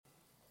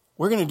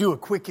We're going to do a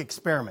quick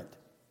experiment.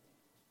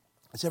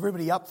 Is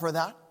everybody up for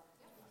that?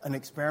 An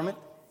experiment?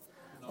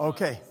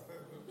 Okay.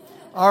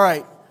 All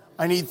right.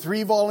 I need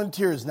 3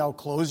 volunteers. Now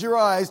close your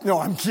eyes. No,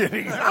 I'm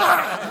kidding.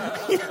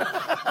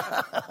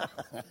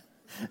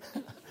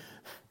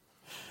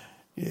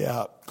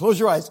 Yeah. Close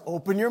your eyes.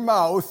 Open your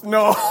mouth.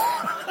 No.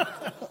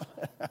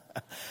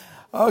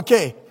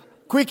 Okay.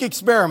 Quick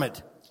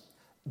experiment.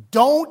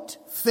 Don't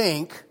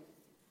think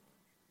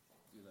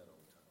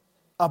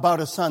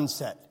about a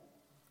sunset.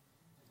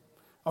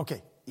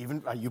 Okay.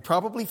 Even you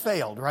probably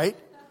failed, right?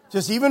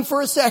 Just even for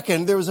a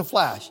second, there was a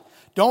flash.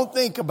 Don't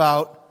think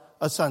about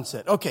a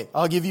sunset. Okay,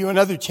 I'll give you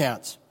another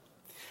chance.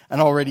 And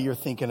already you're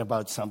thinking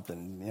about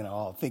something.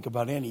 I'll think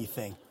about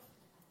anything.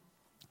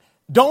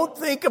 Don't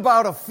think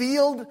about a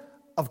field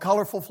of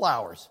colorful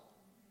flowers.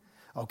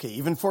 Okay,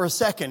 even for a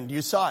second,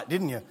 you saw it,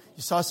 didn't you?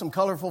 You saw some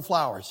colorful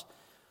flowers.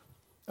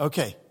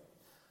 Okay,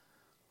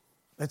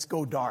 let's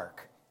go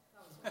dark.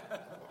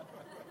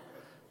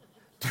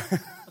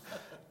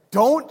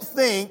 Don't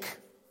think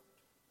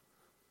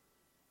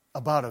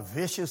about a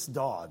vicious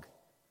dog.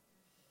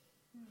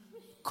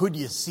 Could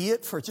you see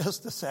it for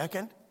just a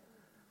second?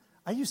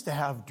 I used to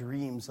have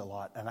dreams a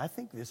lot, and I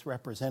think this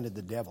represented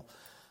the devil.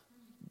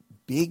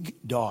 Big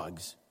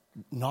dogs,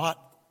 not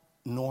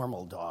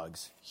normal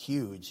dogs,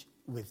 huge,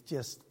 with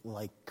just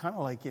kind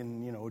of like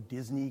in,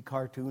 Disney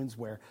cartoons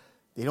where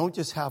they don't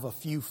just have a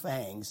few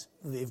fangs.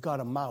 They've got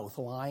a mouth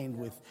lined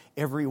with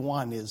every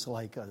one is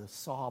like a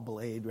saw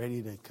blade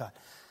ready to cut.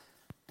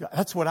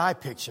 That's what I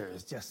picture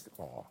is just,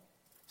 oh.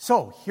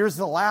 So here's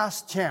the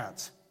last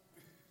chance.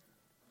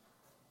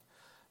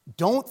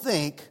 Don't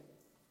think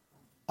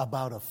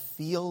about a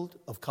field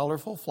of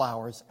colorful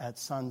flowers at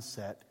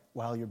sunset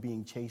while you're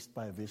being chased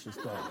by a vicious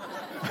dog.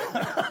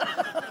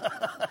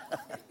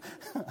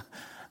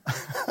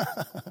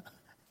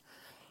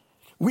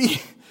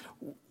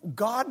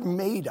 God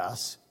made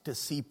us to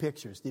see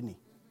pictures, didn't he?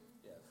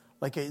 Yes.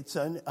 Like it's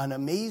an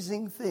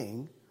amazing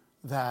thing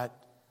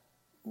that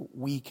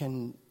we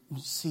can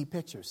see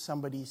pictures.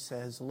 Somebody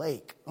says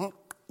lake.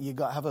 You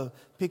have a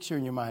picture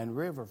in your mind,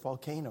 river,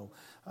 volcano,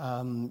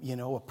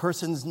 a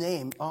person's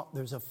name. Oh,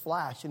 there's a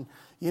flash. And,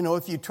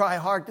 if you try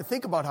hard to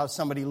think about how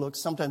somebody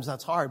looks, sometimes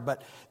that's hard,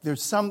 but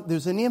there's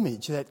an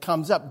image that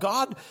comes up.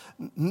 God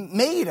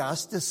made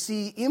us to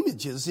see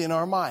images in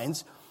our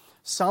minds.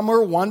 Some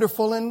are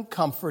wonderful and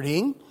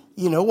comforting.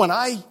 When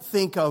I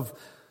think of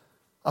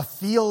a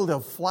field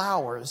of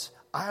flowers,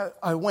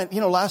 I went,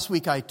 last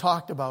week I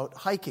talked about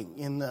hiking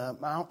in the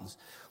mountains.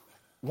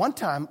 One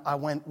time I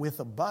went with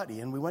a buddy,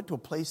 and we went to a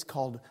place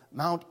called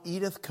Mount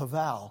Edith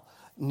Cavell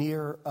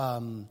near,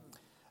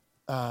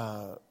 I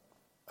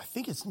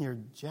think it's near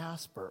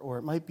Jasper, or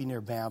it might be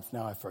near Banff,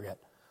 now I forget.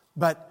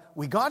 But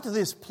we got to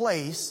this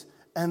place,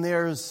 and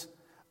there's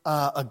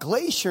a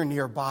glacier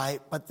nearby,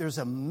 but there's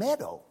a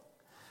meadow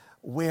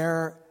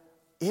where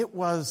it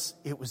was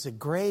a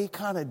gray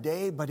kind of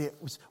day, but it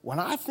was, when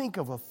I think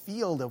of a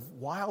field of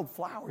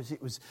wildflowers, it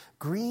was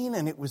green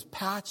and it was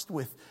patched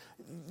with,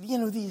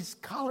 these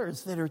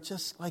colors that are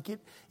just like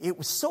it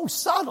was so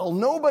subtle.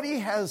 Nobody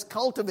has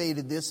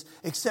cultivated this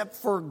except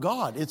for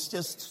God. It's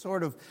just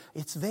sort of,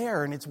 it's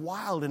there and it's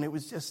wild, and it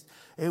was just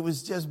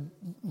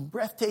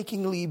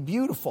breathtakingly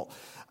beautiful.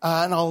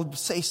 And I'll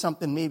say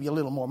something maybe a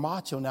little more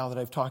macho now that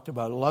I've talked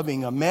about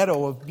loving a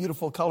meadow of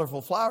beautiful,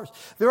 colorful flowers.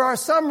 There are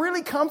some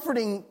really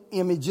comforting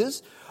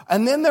images,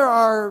 and then there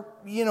are,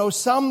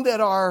 some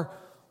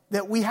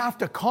that we have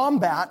to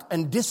combat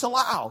and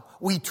disallow.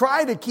 We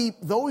try to keep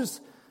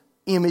those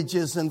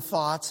images and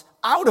thoughts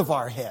out of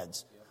our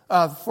heads.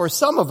 For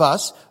some of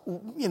us,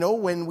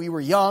 when we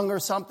were young or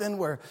something,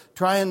 we're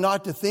trying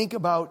not to think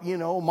about,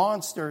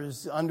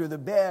 monsters under the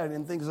bed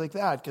and things like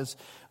that, because,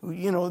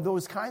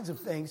 those kinds of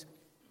things.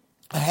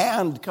 A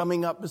hand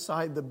coming up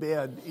beside the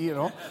bed,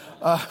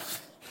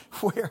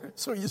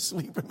 so you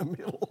sleep in the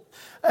middle.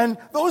 And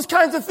those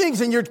kinds of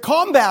things, and you're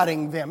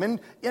combating them. And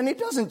it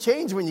doesn't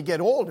change when you get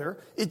older.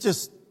 It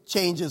just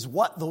changes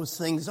what those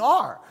things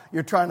are.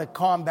 You're trying to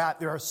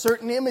combat. There are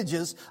certain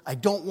images I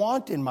don't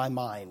want in my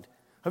mind.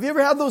 Have you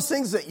ever had those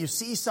things that you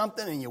see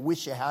something and you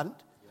wish you hadn't?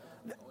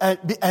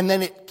 And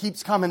then it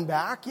keeps coming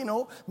back,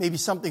 maybe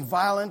something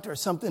violent or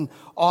something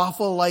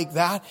awful like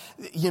that.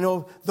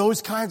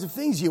 Those kinds of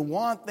things, you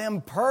want them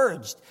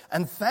purged.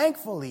 And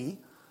thankfully,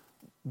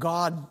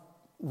 God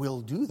will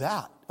do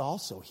that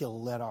also.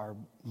 He'll let our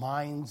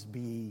minds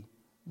be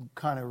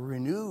kind of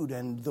renewed,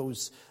 and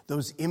those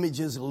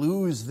images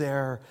lose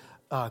their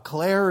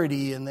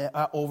clarity, and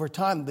over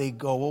time they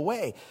go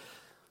away.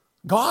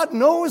 God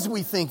knows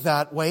we think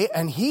that way,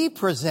 and he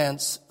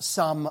presents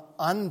some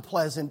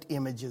unpleasant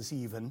images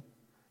even.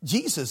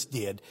 Jesus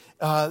did.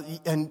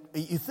 And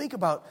you think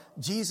about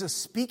Jesus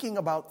speaking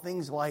about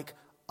things like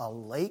a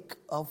lake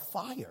of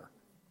fire.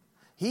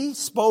 He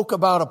spoke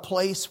about a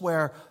place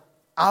where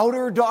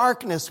outer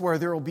darkness, where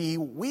there will be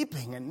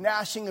weeping and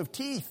gnashing of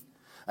teeth.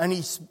 And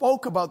he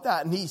spoke about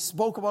that. And he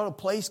spoke about a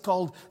place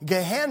called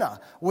Gehenna,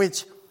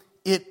 which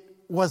it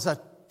was a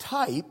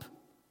type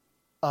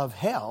of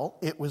hell.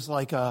 It was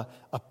like a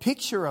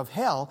picture of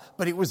hell,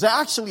 but it was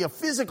actually a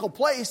physical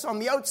place on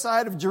the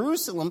outside of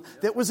Jerusalem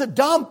that was a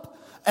dump.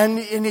 And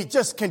it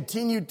just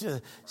continued to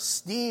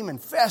steam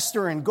and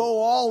fester and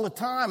go all the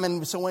time.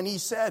 And so when he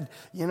said,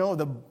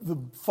 the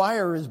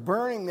fire is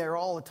burning there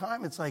all the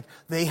time, it's like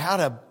they had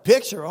a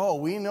picture. Oh,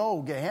 we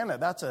know Gehenna,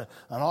 that's an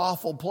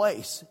awful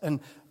place. And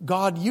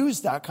God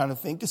used that kind of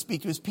thing to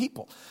speak to his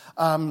people.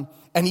 And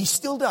he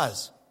still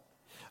does.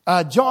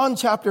 John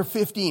chapter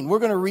 15. We're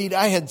going to read,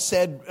 I had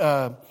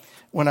said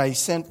when I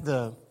sent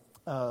the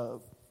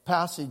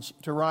passage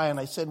to Ryan,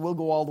 I said we'll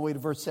go all the way to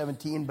verse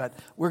 17, but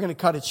we're going to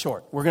cut it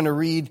short. We're going to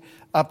read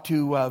up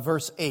to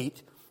verse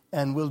 8,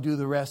 and we'll do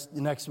the rest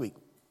next week.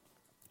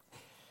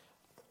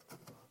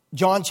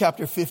 John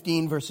chapter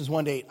 15, verses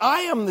 1 to 8. I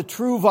am the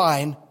true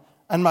vine,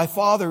 and my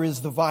Father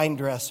is the vine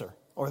dresser,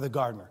 or the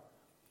gardener.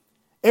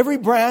 Every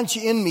branch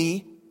in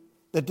me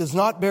that does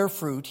not bear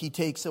fruit, he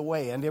takes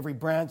away, and every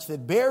branch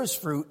that bears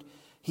fruit,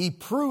 he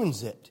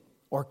prunes it,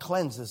 or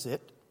cleanses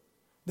it,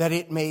 that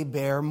it may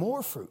bear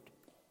more fruit.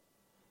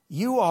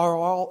 You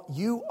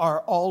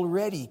are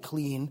already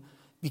clean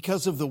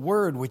because of the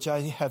word which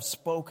I have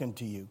spoken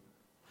to you.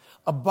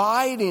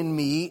 Abide in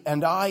me,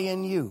 and I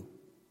in you.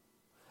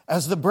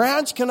 As the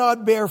branch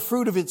cannot bear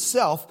fruit of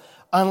itself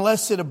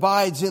unless it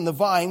abides in the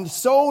vine,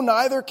 so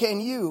neither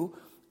can you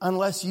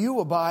unless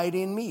you abide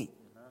in me.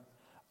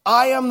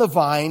 I am the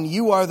vine,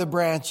 you are the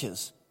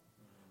branches.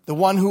 The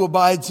one who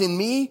abides in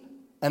me,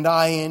 and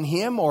I in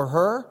him or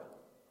her,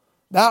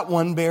 that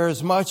one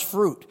bears much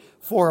fruit.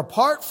 For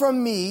apart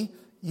from me,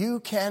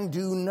 you can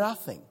do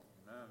nothing.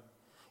 Amen.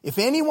 If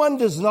anyone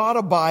does not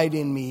abide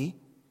in me,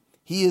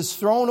 he is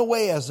thrown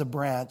away as a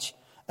branch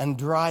and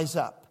dries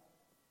up.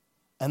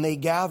 And they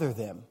gather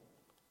them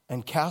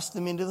and cast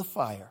them into the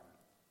fire,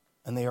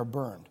 and they are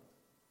burned.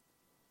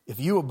 If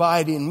you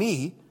abide in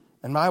me,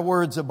 and my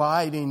words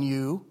abide in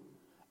you,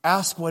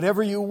 ask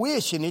whatever you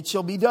wish, and it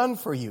shall be done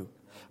for you.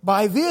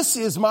 By this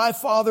is my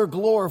Father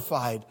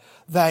glorified,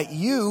 that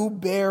you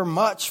bear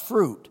much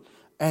fruit,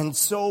 and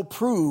so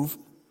prove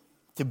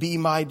to be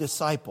my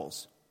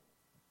disciples.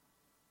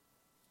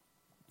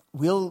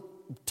 We'll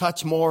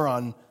touch more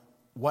on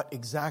what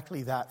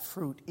exactly that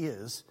fruit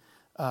is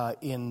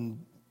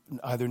in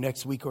either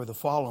next week or the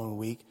following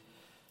week.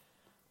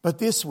 But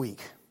this week,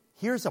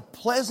 here's a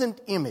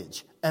pleasant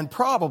image. And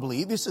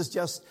probably this is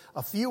just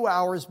a few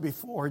hours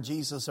before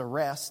Jesus'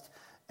 arrest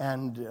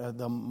and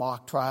the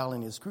mock trial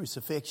and his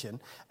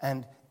crucifixion.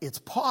 And it's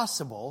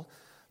possible,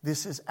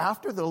 this is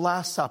after the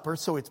Last Supper,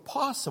 so it's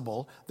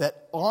possible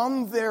that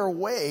on their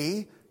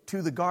way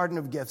to the Garden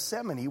of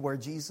Gethsemane, where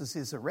Jesus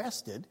is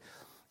arrested,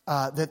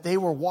 that they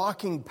were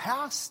walking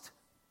past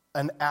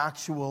an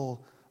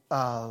actual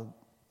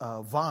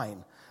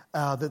vine.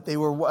 That they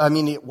were,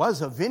 it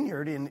was a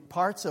vineyard in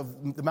parts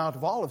of the Mount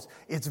of Olives.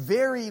 It's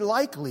very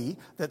likely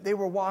that they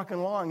were walking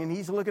along, and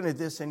he's looking at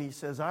this and he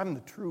says, I'm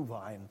the true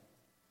vine.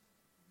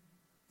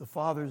 The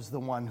Father's the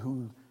one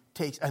who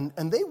takes,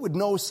 and they would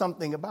know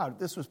something about it.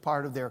 This was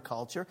part of their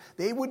culture.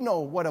 They would know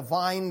what a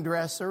vine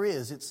dresser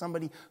is. It's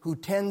somebody who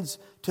tends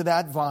to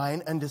that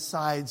vine and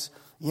decides,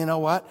 you know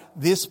what,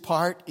 this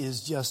part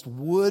is just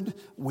wood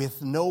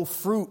with no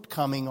fruit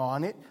coming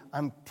on it.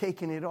 I'm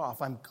taking it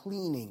off. I'm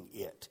cleaning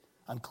it.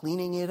 I'm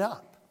cleaning it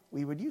up.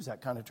 We would use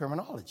that kind of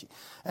terminology.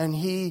 And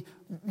he,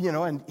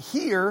 and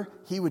here,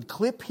 he would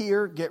clip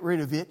here, get rid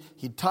of it.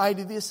 He'd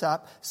tidy this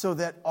up so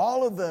that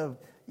all of the,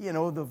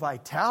 the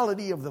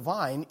vitality of the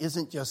vine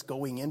isn't just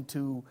going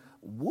into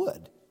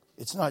wood.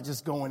 It's not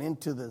just going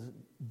into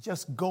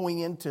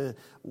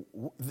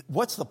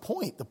what's the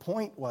point? The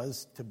point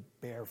was to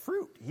bear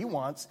fruit. He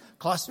wants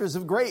clusters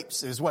of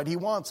grapes is what he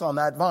wants on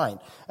that vine.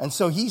 And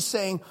so he's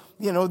saying,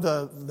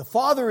 the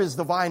Father is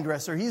the vine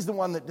dresser. He's the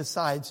one that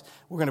decides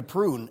we're going to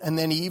prune. And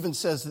then he even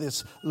says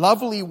this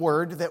lovely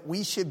word that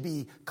we should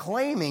be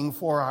claiming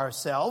for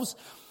ourselves.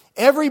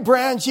 Every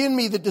branch in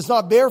me that does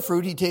not bear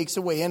fruit, he takes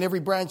away. And every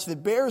branch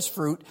that bears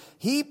fruit,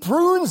 he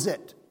prunes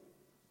it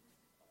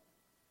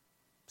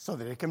so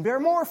that it can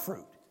bear more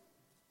fruit.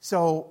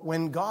 So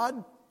when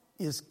God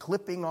is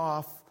clipping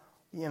off,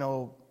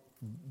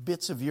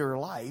 bits of your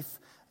life,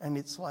 and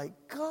it's like,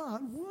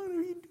 God, what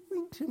are you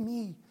doing to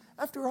me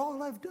after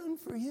all I've done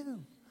for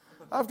you?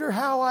 After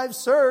how I've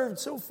served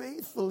so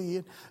faithfully,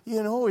 and,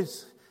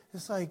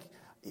 it's like,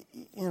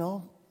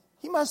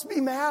 he must be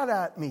mad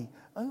at me.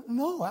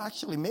 No,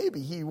 actually, maybe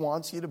he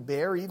wants you to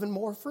bear even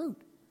more fruit.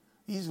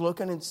 He's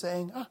looking and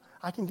saying,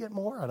 I can get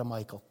more out of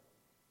Michael.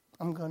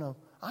 I'm gonna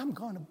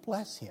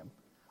bless him.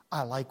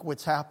 I like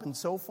what's happened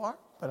so far,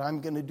 but I'm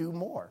going to do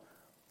more.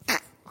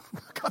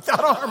 Cut that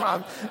arm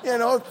out.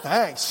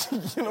 Thanks.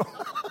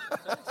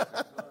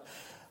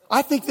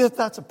 I think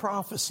that's a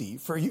prophecy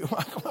for you.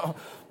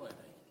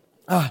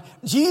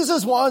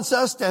 Jesus wants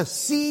us to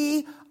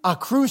see a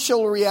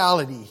crucial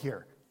reality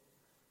here.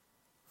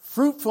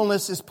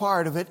 Fruitfulness is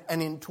part of it.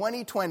 And in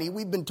 2020,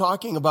 we've been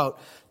talking about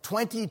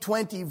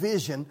 2020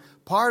 vision.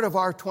 Part of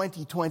our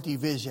 2020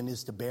 vision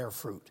is to bear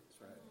fruit.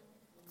 That's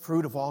right.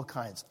 Fruit of all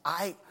kinds.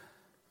 I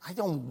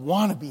don't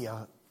want to be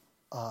a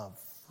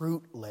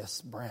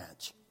fruitless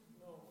branch.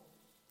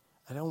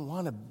 I don't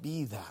want to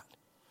be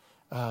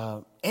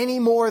that any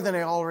more than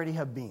I already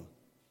have been.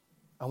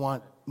 I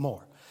want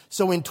more.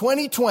 So in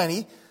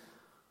 2020,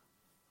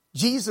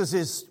 Jesus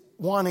is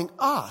wanting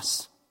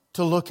us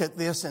to look at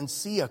this and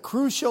see a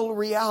crucial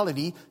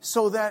reality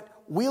so that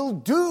we'll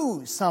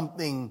do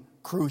something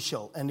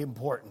crucial and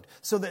important,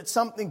 so that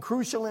something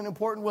crucial and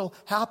important will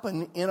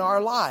happen in our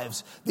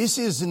lives. This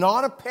is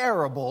not a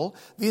parable.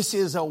 This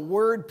is a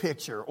word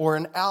picture or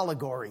an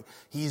allegory.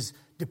 He's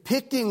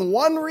depicting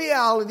one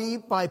reality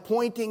by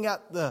pointing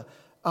at the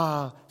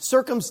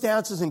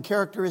circumstances and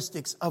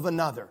characteristics of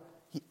another.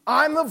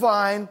 I'm the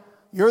vine,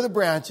 you're the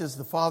branches,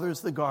 the Father's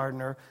the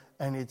gardener,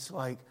 and it's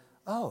like,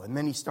 oh, and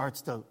then he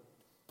starts to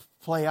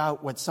play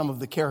out what some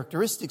of the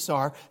characteristics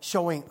are,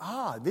 showing,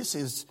 this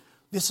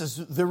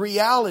is the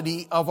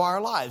reality of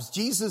our lives.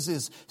 Jesus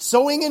is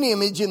sowing an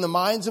image in the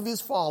minds of his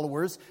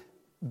followers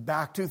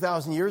back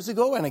 2,000 years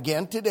ago, and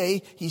again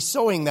today, he's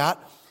sowing that.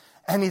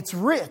 And it's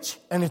rich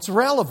and it's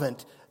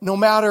relevant no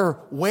matter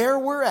where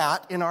we're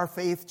at in our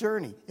faith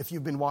journey. If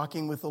you've been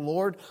walking with the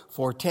Lord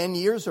for 10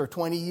 years or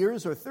 20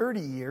 years or 30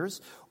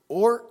 years,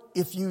 or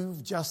if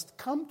you've just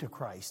come to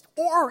Christ,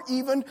 or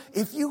even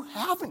if you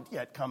haven't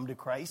yet come to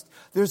Christ,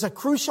 there's a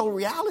crucial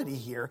reality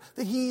here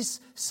that he's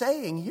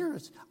saying,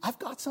 I've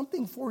got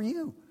something for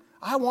you.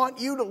 I want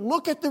you to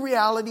look at the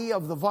reality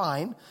of the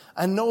vine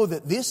and know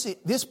that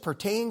this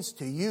pertains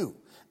to you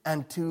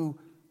and to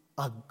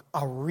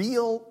a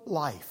real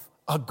life,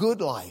 a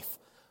good life,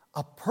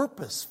 a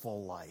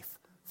purposeful life.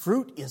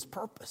 Fruit is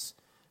purpose.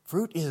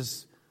 Fruit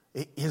is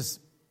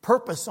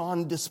purpose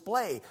on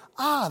display.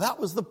 That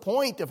was the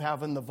point of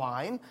having the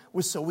vine,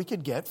 was so we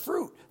could get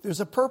fruit. There's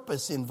a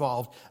purpose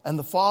involved, and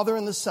the Father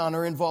and the Son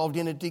are involved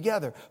in it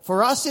together.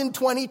 For us in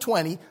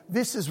 2020,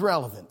 this is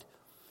relevant.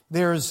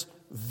 There's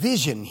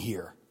vision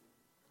here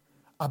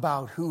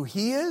about who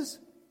he is,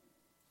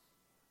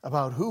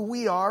 about who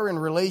we are in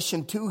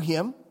relation to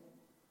him,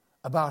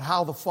 about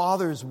how the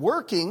Father is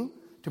working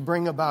to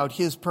bring about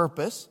his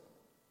purpose,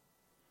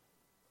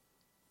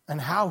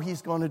 and how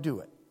he's going to do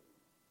it.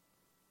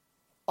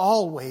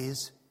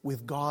 Always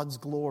with God's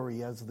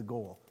glory as the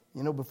goal.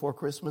 You know, before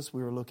Christmas,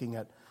 we were looking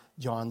at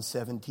John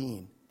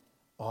 17,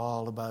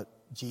 all about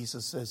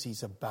Jesus as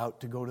he's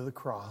about to go to the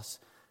cross,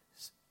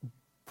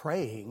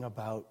 praying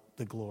about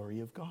the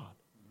glory of God.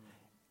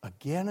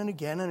 Again and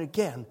again and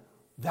again,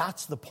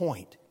 that's the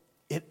point.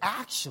 It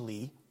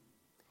actually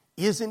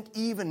isn't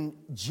even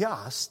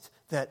just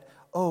that,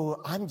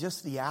 I'm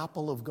just the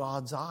apple of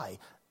God's eye.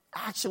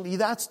 Actually,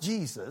 that's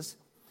Jesus.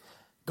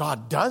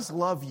 God does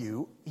love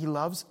you. He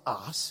loves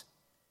us.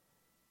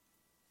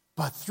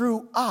 But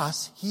through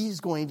us, he's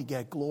going to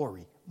get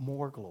glory,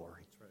 more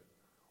glory. That's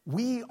right.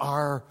 We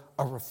are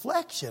a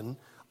reflection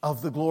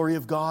of the glory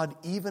of God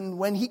even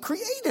when he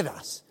created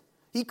us.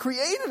 He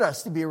created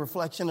us to be a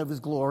reflection of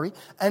his glory.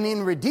 And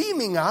in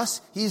redeeming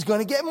us, he's going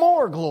to get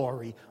more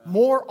glory,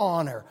 more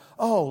honor.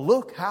 Oh,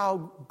 look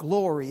how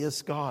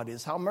glorious God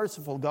is, how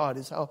merciful God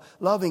is, how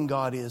loving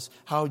God is,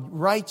 how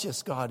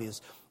righteous God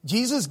is.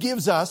 Jesus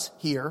gives us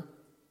here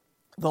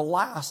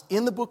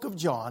in the book of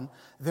John,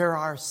 there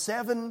are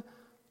 7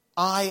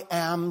 I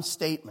am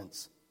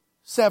statements.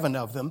 7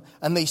 of them.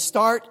 And they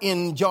start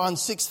in John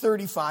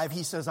 6:35.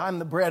 He says, I'm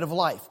the bread of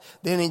life.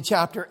 Then in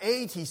chapter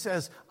 8, he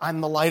says,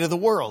 I'm the light of the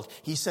world.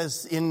 He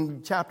says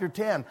in chapter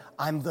 10,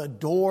 I'm the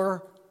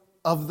door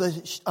of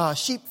the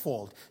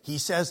sheepfold. He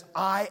says,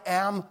 I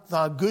am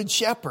the good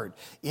shepherd.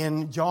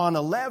 In John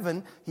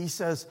 11, he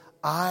says,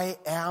 I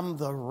am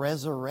the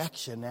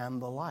resurrection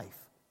and the life.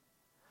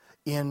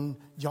 In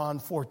John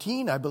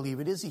 14, I believe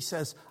it is, he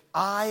says,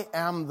 I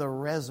am the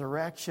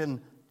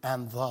resurrection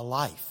and the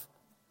life.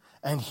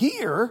 And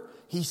here,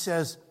 he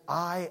says,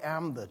 I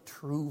am the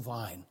true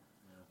vine.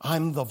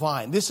 I'm the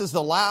vine. This is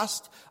the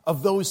last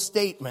of those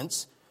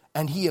statements,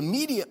 and he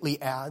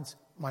immediately adds,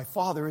 my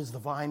Father is the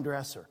vine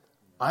dresser.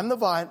 I'm the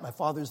vine, my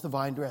Father is the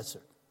vine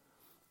dresser.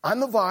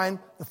 I'm the vine,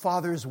 the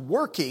Father is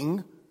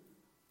working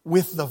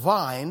with the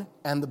vine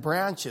and the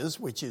branches,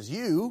 which is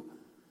you.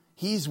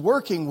 He's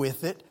working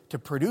with it to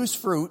produce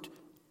fruit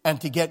and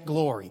to get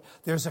glory.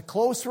 There's a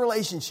close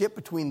relationship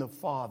between the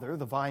Father,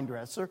 the vine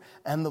dresser,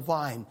 and the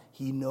vine.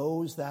 He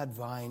knows that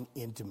vine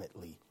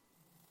intimately.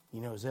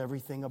 He knows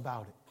everything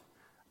about it.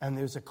 And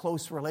there's a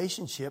close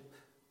relationship,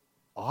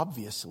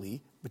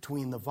 obviously,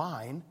 between the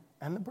vine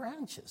and the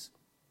branches.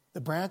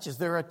 The branches,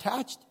 they're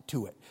attached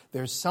to it.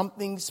 There's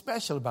something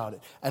special about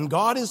it. And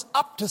God is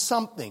up to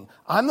something.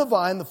 I'm the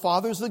vine, the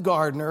Father's the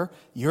gardener,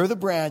 you're the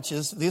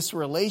branches. This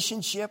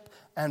relationship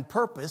and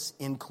purpose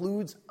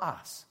includes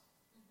us.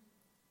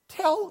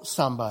 Tell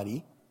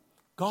somebody,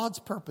 God's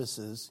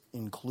purposes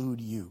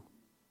include you.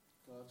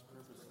 God's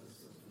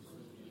purposes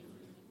include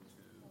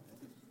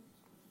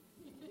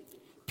you.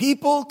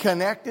 People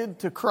connected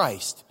to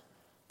Christ.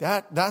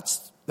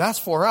 That's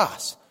for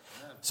us.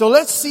 So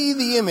let's see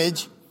the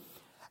image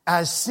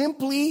as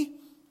simply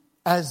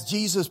as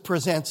Jesus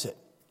presents it.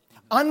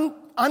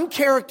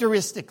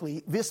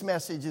 uncharacteristically, this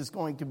message is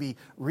going to be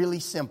really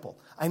simple.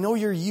 I know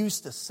you're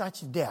used to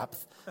such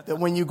depth that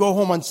when you go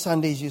home on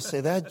Sundays, you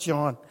say, that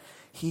John,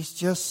 he's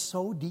just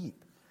so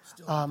deep.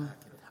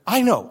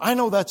 I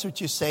know that's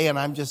what you say, and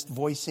I'm just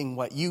voicing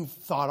what you've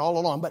thought all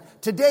along.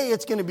 But today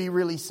it's going to be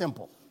really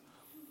simple.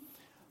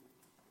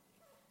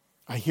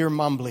 I hear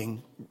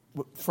mumbling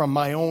from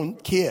my own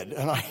kid,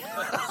 and I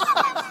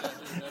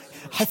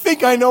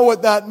think I know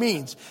what that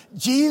means.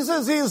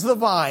 Jesus is the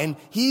vine.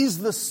 He's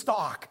the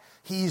stalk.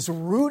 He's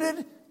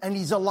rooted and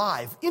he's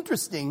alive.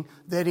 Interesting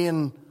that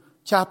in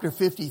chapter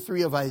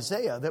 53 of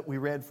Isaiah that we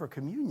read for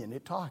communion,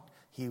 it talked.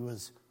 He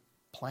was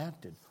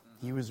planted.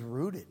 He was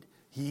rooted.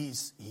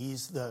 It's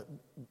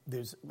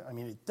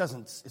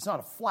not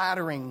a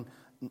flattering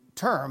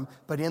term,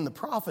 but in the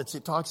prophets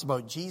it talks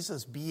about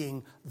Jesus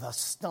being the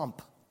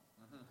stump.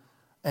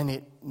 And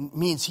it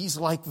means he's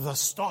like the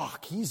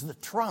stalk. He's the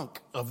trunk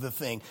of the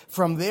thing.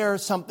 From there,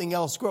 something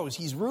else grows.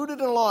 He's rooted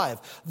and alive.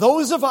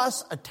 Those of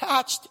us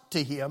attached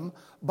to him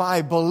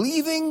by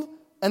believing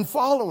and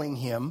following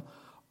him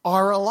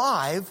are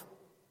alive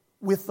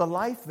with the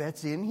life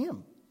that's in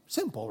him.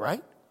 Simple,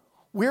 right?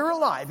 We're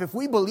alive. If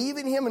we believe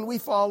in him and we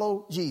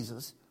follow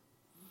Jesus,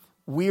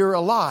 we're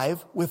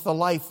alive with the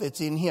life that's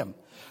in him.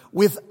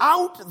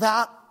 Without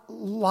that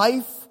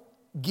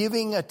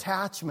life-giving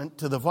attachment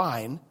to the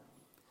vine,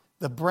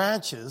 the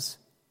branches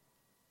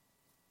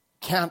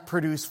can't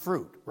produce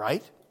fruit,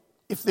 right?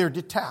 If they're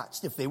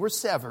detached, if they were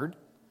severed.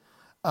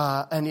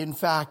 And in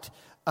fact,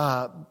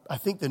 I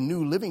think the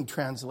New Living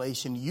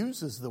Translation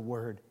uses the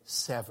word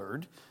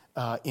severed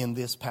in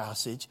this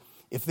passage.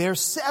 If they're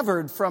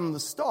severed from the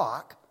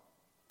stalk,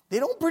 they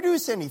don't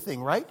produce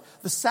anything, right?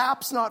 The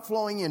sap's not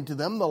flowing into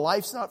them, the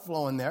life's not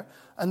flowing there,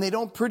 and they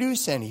don't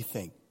produce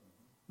anything.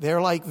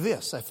 They're like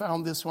this. I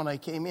found this when I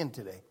came in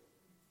today.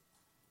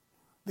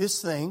 This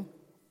thing,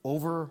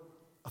 over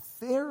a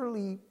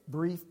fairly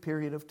brief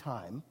period of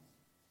time,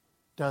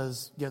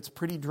 gets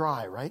pretty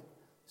dry, right?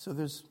 So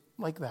there's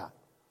like that.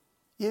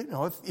 You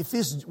know, if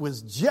this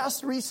was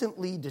just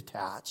recently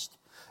detached,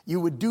 you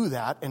would do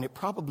that and it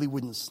probably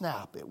wouldn't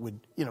snap. It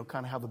would,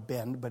 kind of have a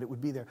bend, but it would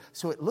be there.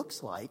 So it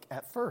looks like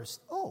at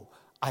first,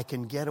 I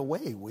can get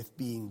away with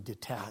being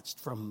detached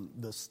from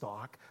the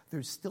stalk.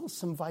 There's still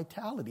some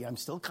vitality. I'm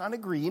still kind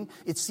of green.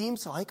 It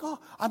seems like,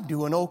 I'm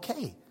doing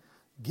okay.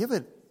 Give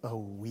it a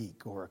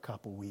week or a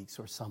couple weeks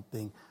or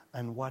something,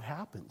 and what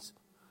happens?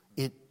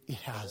 It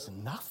has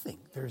nothing.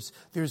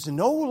 There's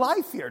no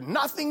life here.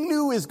 Nothing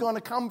new is going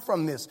to come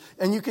from this.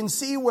 And you can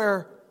see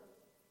where,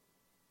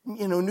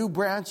 new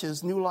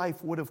branches, new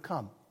life would have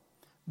come.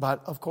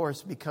 But, of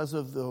course, because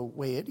of the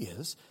way it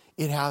is,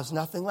 it has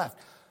nothing left.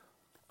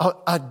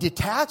 A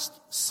detached,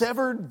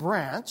 severed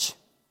branch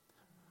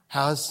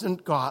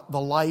hasn't got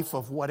the life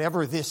of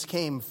whatever this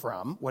came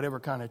from,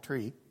 whatever kind of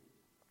tree.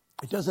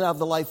 It doesn't have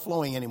the life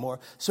flowing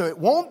anymore. So it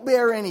won't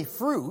bear any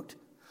fruit.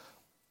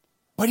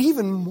 But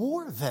even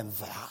more than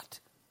that,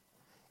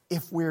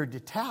 if we're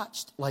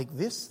detached like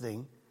this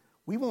thing,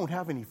 we won't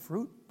have any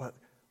fruit, but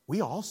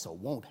we also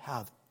won't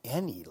have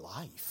any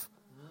life.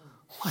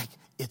 Like,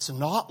 it's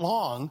not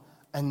long,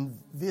 and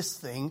this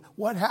thing,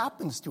 what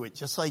happens to it?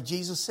 Just like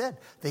Jesus said,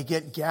 they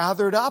get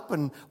gathered up,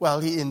 and,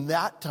 in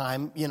that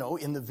time,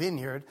 in the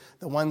vineyard,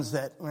 the ones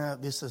that,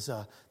 this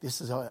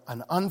is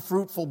an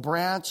unfruitful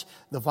branch,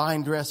 the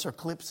vine dresser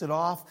clips it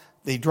off,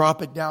 they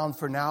drop it down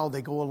for now,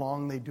 they go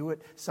along, they do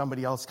it,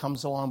 somebody else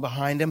comes along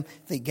behind them,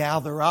 they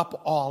gather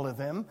up all of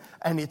them,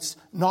 and it's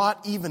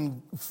not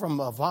even from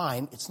a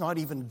vine, it's not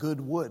even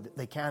good wood.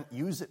 They can't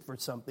use it for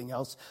something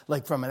else,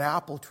 like from an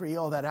apple tree.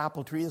 That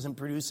apple tree isn't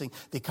producing,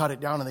 they cut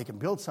it down and they can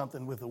build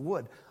something with the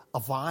wood.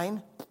 A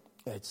vine,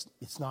 it's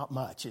not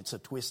much. It's a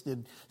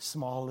twisted,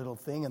 small little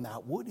thing, and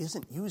that wood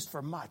isn't used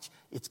for much.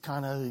 It's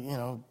kind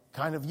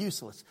of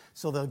useless.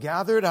 So they'll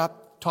gather it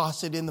up,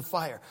 toss it in the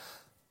fire.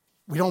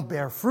 We don't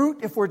bear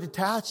fruit if we're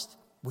detached.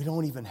 We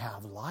don't even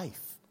have life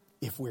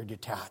if we're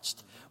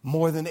detached.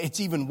 It's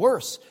even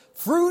worse.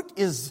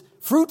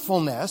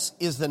 Fruitfulness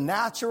is the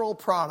natural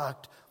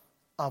product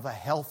of a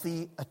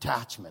healthy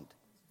attachment.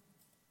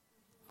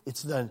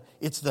 It's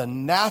the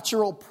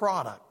natural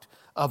product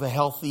of a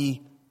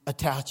healthy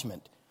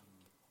attachment.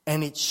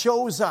 And it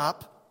shows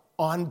up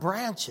on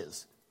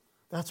branches.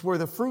 That's where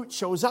the fruit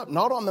shows up,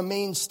 not on the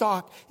main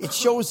stalk. It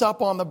shows up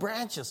on the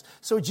branches.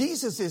 So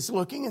Jesus is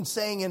looking and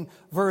saying in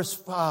verse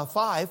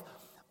 5,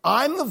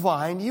 I'm the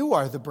vine, you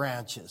are the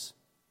branches.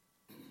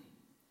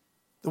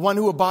 The one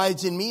who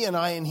abides in me and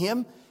I in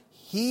him,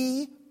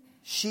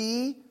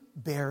 she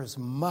bears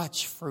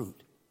much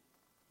fruit.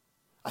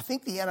 I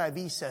think the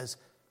NIV says,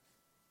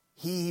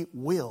 he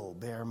will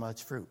bear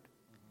much fruit.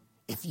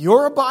 If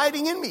you're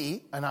abiding in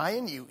me and I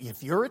in you,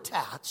 if you're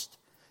attached,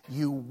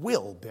 you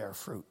will bear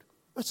fruit.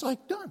 It's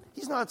like done.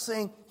 He's not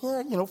saying,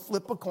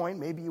 flip a coin.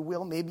 Maybe you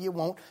will, maybe you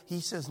won't.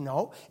 He says,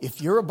 no,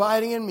 if you're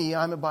abiding in me,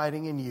 I'm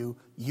abiding in you,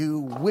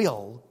 you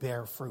will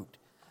bear fruit.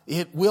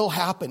 It will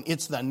happen.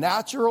 It's the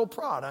natural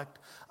product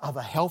of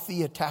a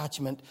healthy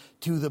attachment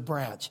to the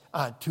branch,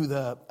 to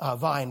the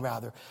vine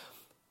rather.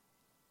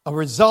 A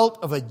result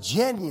of a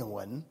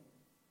genuine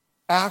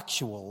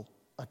actual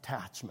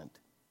attachment,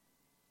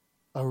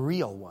 a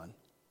real one,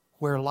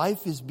 where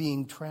life is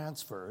being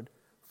transferred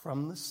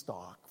from the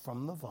stalk,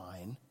 from the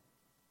vine,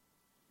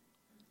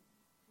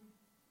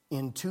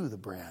 into the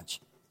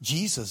branch.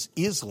 Jesus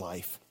is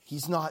life. He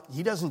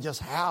doesn't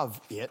just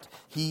have it.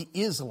 He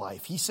is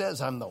life. He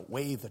says, I'm the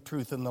way, the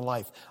truth, and the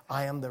life.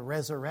 I am the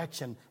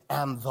resurrection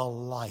and the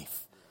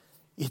life.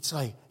 It's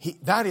like,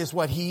 that is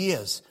what he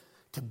is.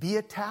 To be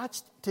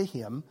attached to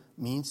him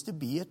means to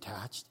be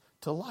attached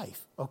to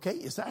life. Okay?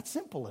 Is that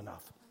simple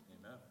enough?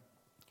 Amen.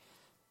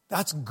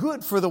 That's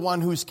good for the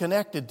one who's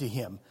connected to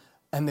him.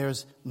 And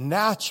there's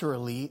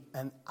naturally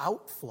an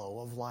outflow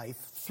of life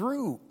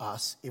through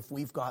us if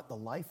we've got the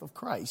life of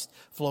Christ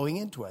flowing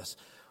into us.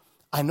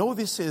 I know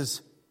this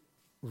is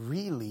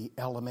really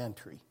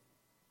elementary,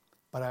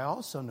 but I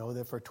also know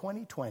that for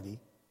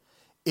 2020,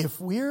 if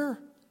we're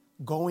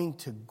going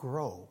to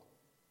grow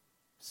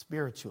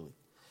spiritually,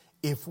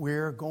 if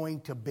we're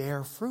going to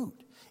bear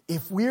fruit,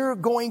 if we're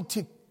going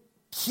to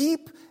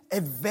keep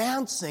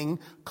advancing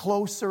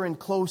closer and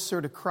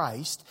closer to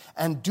Christ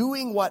and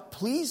doing what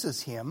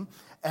pleases him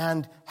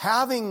and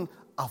having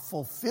a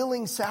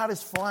fulfilling,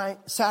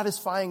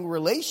 satisfying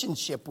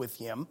relationship with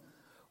him,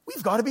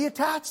 we've got to be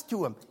attached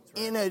to him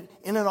in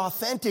an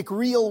authentic,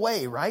 real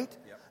way, right?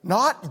 Yep.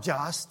 Not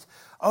just,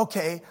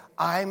 okay,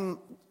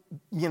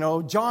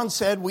 John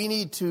said we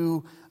need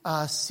to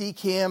seek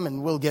him,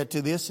 and we'll get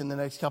to this in the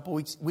next couple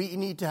weeks. We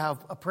need to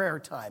have a prayer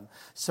time.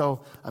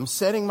 So I'm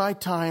setting my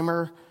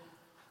timer.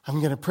 I'm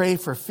going to pray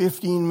for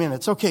 15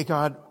 minutes. Okay,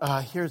 God,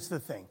 here's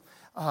the thing.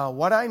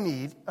 What I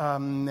need,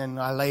 and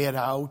I lay it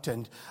out,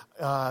 and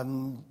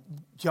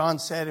John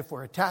said if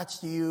we're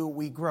attached to you,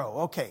 we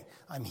grow. Okay,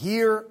 I'm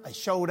here, I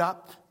showed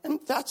up, and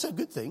that's a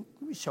good thing.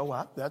 We show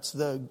up, that's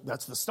the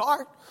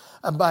start.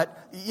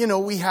 But,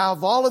 we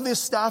have all of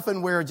this stuff,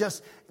 and we're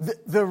just,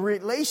 the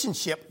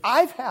relationship.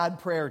 I've had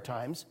prayer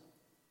times,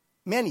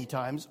 many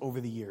times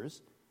over the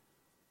years,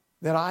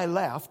 that I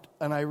left,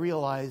 and I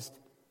realized,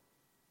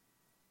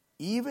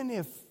 even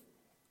if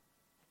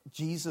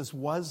Jesus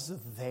was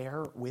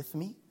there with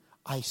me,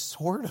 I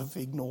sort of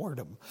ignored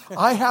him.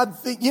 I had,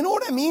 you know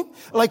what I mean?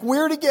 Like,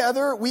 we're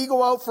together, we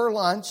go out for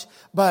lunch,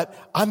 but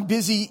I'm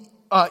busy.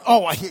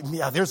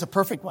 There's a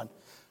perfect one.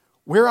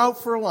 We're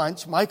out for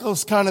lunch.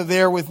 Michael's kind of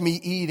there with me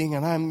eating,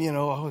 and I'm,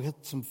 I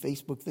got some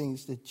Facebook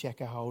things to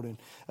check out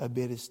and a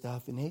bit of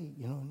stuff. And hey,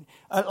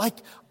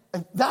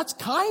 that's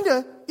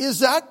is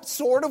that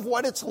sort of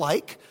what it's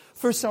like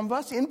for some of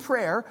us in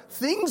prayer?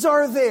 Things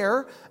are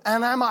there,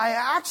 and am I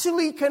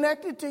actually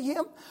connected to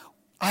him?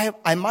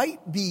 I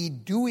might be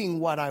doing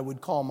what I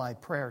would call my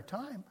prayer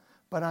time,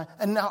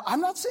 and now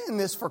I'm not saying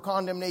this for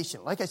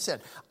condemnation. Like I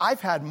said,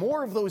 I've had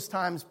more of those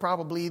times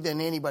probably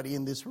than anybody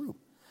in this room.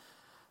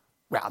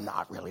 Well,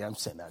 not really. I'm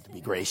saying that to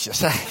be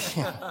gracious.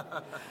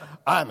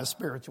 I'm a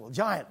spiritual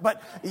giant.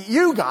 But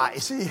you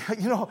guys, the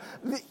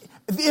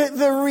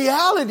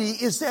reality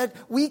is that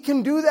we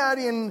can do that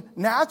in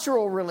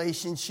natural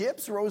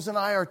relationships. Rose and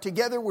I are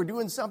together. We're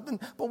doing something,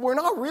 but we're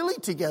not really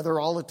together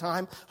all the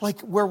time, like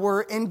where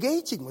we're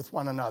engaging with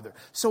one another.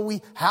 So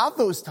we have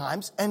those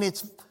times, and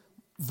it's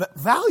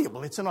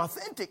valuable. It's an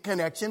authentic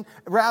connection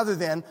rather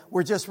than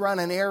we're just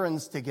running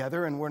errands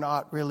together and we're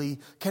not really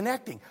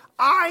connecting.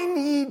 I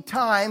need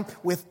time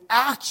with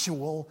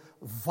actual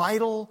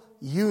vital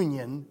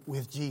union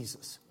with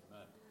Jesus.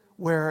 Amen.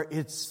 Where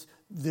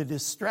the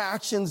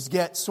distractions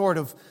get sort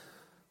of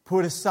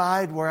put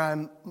aside, where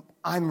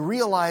I'm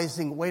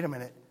realizing, wait a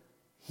minute,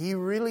 he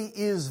really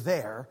is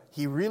there.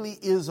 He really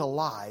is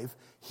alive.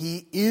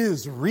 He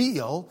is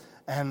real,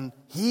 and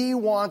he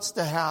wants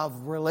to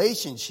have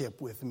relationship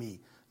with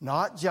me.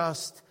 Not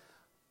just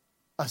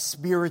a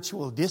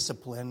spiritual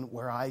discipline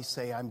where I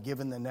say I'm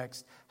given the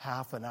next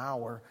half an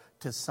hour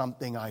to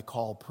something I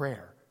call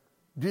prayer.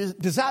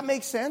 Does that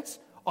make sense?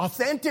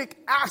 Authentic,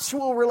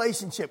 actual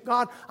relationship.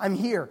 God, I'm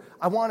here.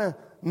 I want to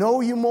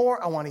know you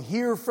more. I want to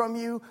hear from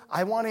you.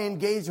 I want to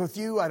engage with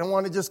you. I don't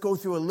want to just go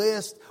through a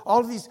list. All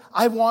of these,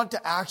 I want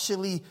to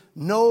actually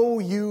know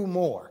you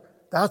more.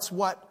 That's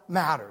what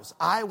matters.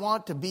 I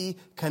want to be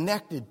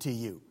connected to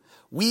you.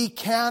 We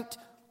can't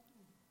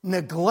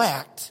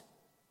neglect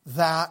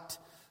that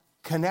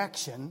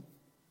connection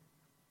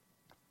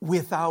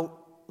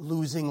without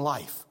losing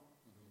life.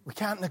 We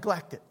can't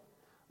neglect it.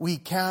 We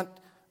can't,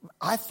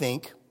 I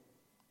think,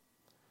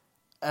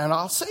 and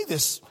I'll say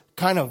this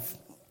kind of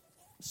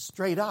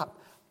straight up,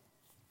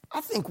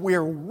 I think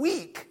we're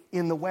weak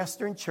in the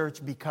Western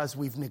church because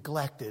we've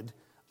neglected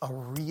a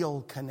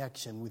real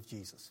connection with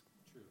Jesus.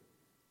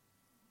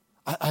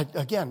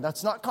 Again,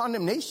 that's not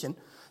condemnation.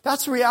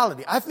 That's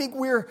reality. I think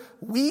we're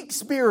weak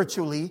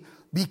spiritually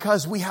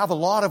because we have a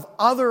lot of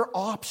other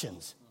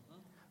options.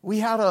 We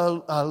had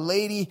a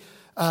lady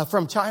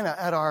from China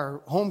at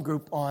our home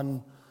group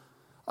on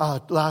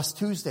last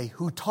Tuesday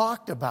who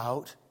talked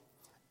about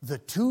the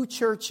two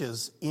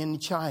churches in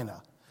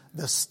China.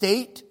 The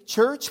state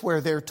church,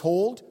 where they're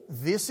told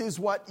this is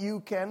what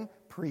you can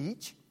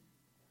preach.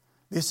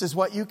 This is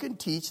what you can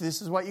teach.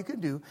 This is what you can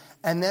do.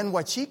 And then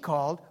what she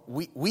called,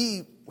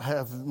 we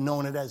have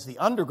known it as the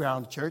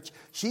underground church.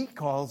 She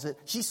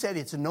said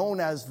it's known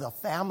as the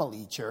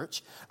family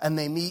church. And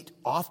they meet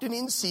often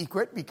in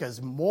secret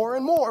because more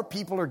and more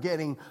people are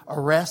getting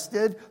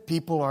arrested.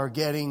 People are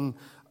getting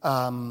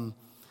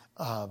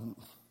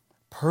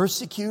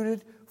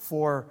persecuted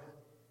for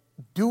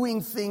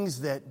doing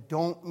things that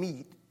don't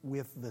meet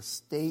with the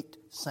state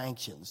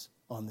sanctions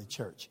on the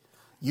church.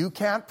 You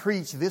can't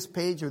preach this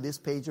page or this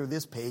page or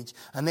this page.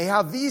 And they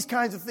have these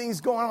kinds of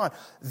things going on.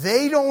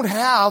 They don't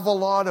have a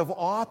lot of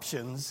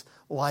options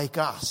like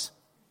us.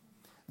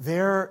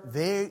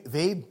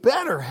 They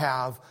better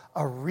have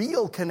a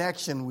real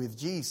connection with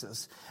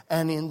Jesus.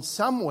 And in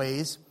some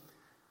ways,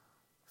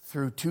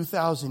 through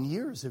 2,000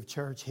 years of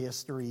church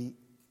history,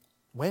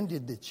 when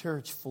did the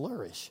church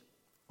flourish?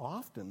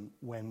 Often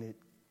when it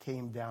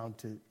came down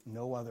to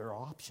no other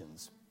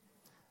options.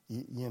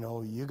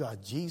 You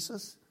got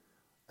Jesus,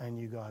 and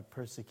you got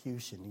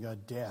persecution, you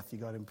got death, you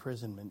got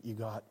imprisonment, you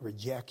got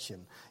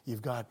rejection, you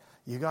got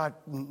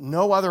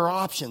no other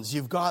options.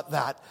 You've got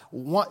that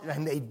one,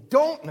 and they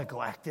don't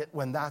neglect it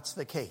when that's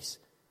the case.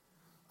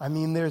 I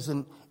mean, there's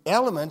an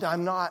element.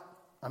 I'm not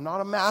a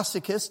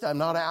masochist. I'm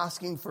not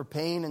asking for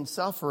pain and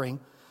suffering,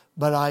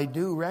 but I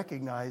do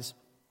recognize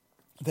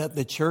that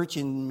the church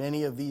in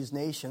many of these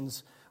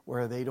nations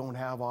where they don't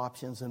have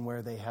options and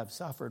where they have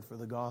suffered for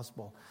the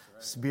gospel,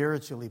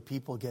 spiritually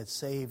people get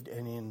saved,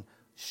 and in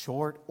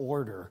short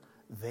order,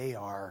 they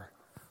are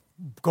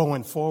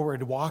going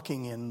forward,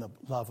 walking in the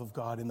love of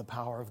God, in the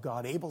power of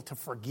God, able to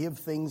forgive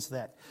things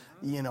that,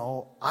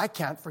 I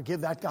can't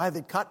forgive that guy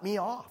that cut me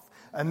off.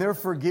 And they're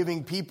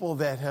forgiving people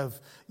that have,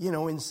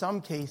 in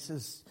some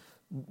cases,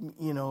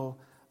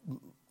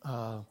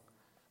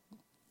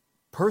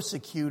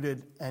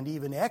 persecuted and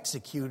even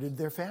executed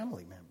their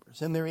family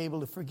members. And they're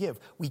able to forgive.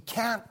 We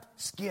can't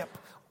skip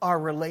our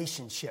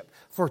relationship.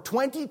 For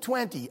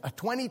 2020, a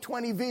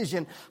 2020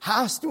 vision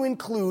has to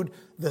include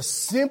the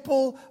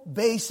simple,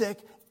 basic,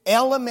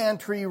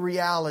 elementary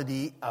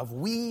reality of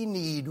we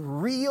need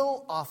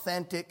real,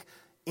 authentic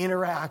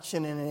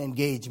interaction and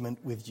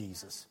engagement with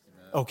Jesus.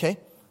 Okay?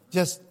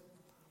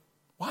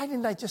 Why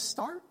didn't I just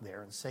start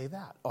there and say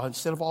that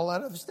instead of all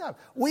that other stuff?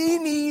 We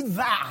need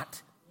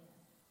that.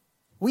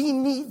 We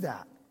need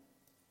that.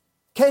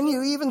 Can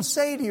you even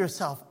say to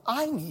yourself,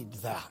 I need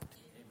that?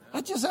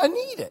 I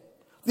need it.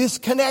 This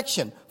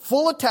connection,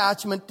 full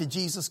attachment to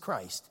Jesus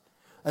Christ.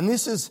 And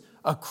this is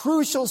a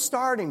crucial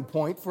starting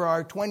point for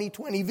our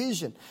 2020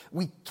 vision.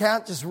 We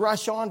can't just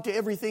rush on to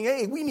everything.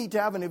 Hey, we need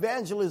to have an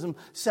evangelism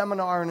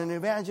seminar and an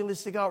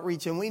evangelistic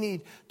outreach, and we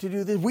need to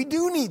do this. We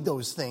do need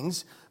those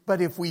things,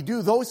 but if we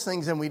do those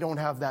things and we don't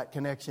have that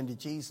connection to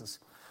Jesus,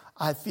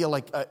 I feel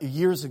like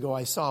years ago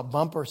I saw a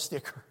bumper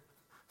sticker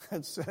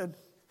that said,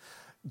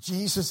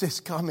 Jesus is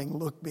coming,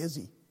 look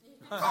busy.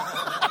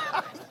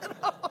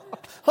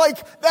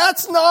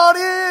 That's not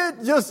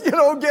it. Just,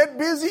 get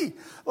busy.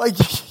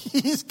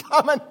 He's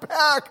coming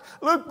back.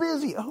 Look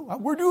busy. Oh,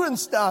 we're doing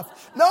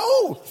stuff.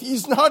 No,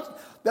 he's not.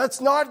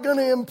 That's not going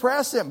to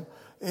impress him.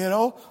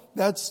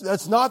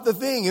 That's not the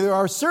thing. There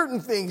are certain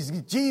things.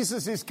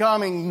 Jesus is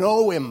coming.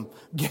 Know him.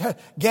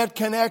 Get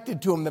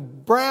connected to him.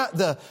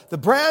 The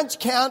branch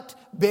can't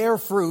bear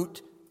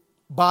fruit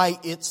by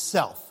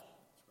itself.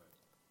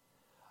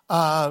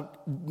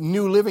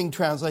 New Living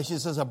Translation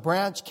says a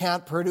branch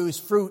can't produce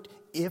fruit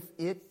if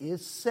it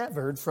is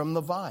severed from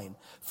the vine.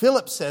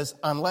 Philip says,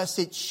 unless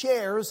it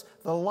shares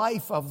the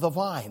life of the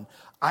vine.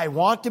 I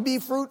want to be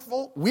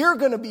fruitful. We're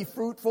going to be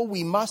fruitful.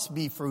 We must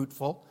be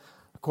fruitful.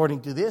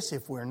 According to this,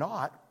 if we're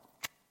not,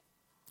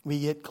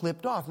 we get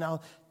clipped off. Now,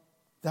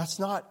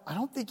 I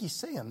don't think he's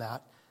saying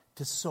that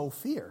to sow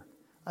fear.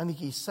 I think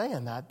he's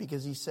saying that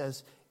because he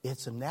says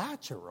it's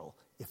natural.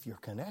 If you're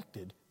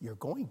connected, you're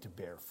going to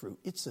bear fruit.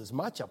 It's as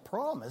much a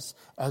promise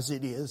as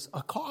it is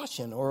a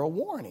caution or a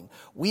warning.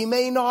 We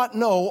may not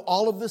know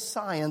all of the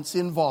science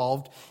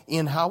involved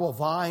in how a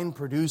vine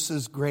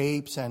produces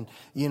grapes and,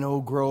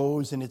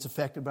 grows and it's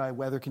affected by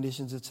weather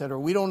conditions, etc.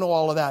 We don't know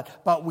all of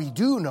that, but we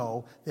do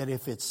know that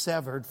if it's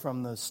severed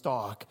from the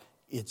stalk,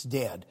 it's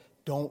dead.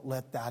 Don't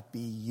let that be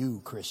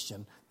you,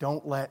 Christian.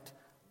 Don't let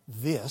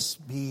this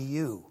be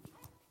you.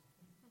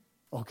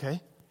 Okay?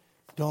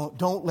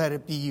 Don't let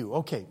it be you.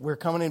 Okay, we're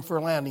coming in for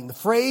a landing. The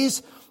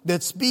phrase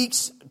that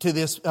speaks to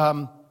this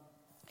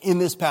in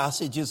this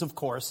passage is, of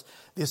course,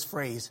 this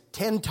phrase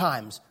 10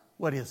 times.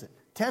 What is it?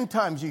 10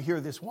 times you hear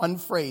this one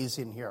phrase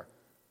in here.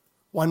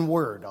 One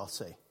word, I'll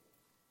say,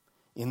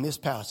 in this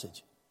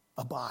passage.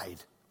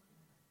 Abide.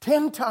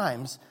 10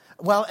 times.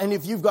 Well, and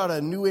if you've got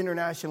a New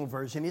International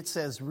Version, it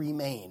says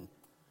remain.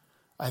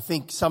 I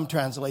think some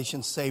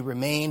translations say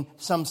remain,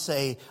 some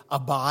say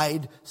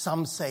abide,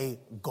 some say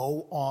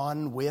go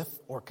on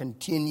with or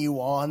continue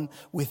on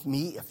with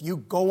me. If you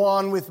go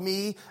on with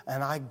me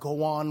and I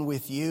go on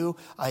with you,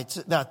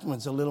 that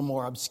one's a little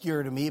more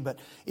obscure to me, but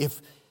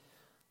if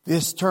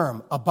this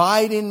term,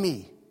 abide in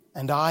me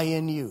and I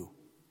in you,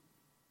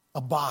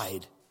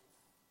 abide.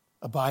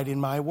 Abide in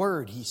my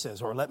word, he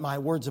says, or let my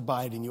words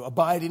abide in you.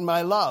 Abide in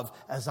my love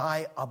as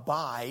I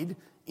abide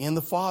in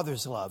the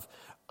Father's love.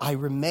 I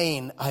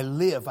remain, I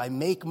live, I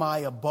make my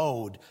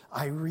abode,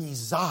 I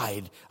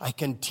reside, I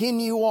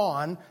continue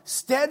on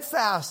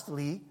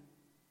steadfastly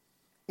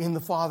in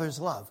the Father's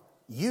love.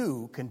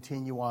 You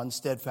continue on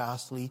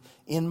steadfastly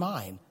in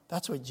mine.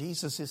 That's what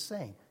Jesus is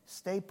saying.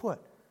 Stay put.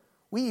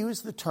 We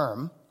use the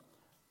term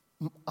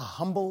a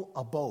humble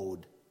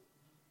abode.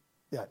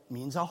 That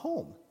means a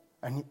home.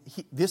 And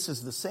this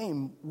is the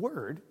same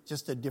word,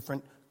 just a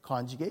different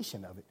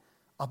conjugation of it.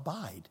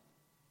 Abide.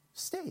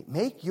 Stay.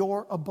 Make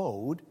your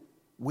abode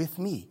with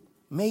me.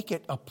 Make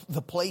it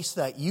the place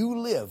that you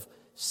live.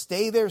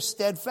 Stay there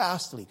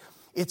steadfastly.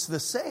 It's the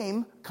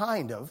same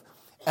kind of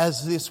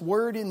as this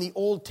word in the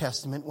Old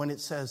Testament when it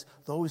says,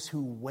 those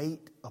who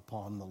wait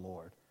upon the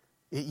Lord.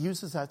 It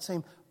uses that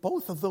same,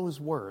 both of those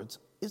words.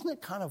 Isn't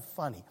it kind of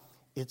funny?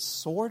 It's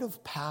sort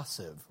of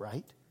passive,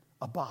 right?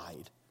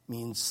 Abide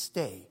means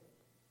stay.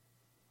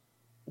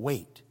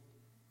 Wait.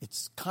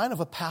 It's kind of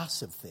a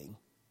passive thing.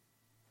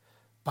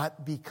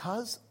 But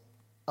because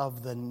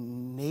of the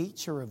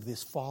nature of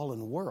this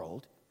fallen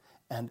world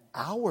and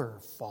our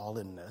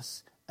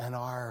fallenness and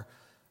our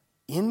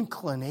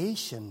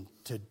inclination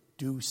to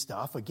do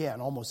stuff, again,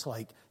 almost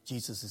like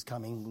Jesus is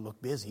coming,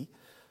 look busy,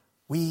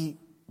 we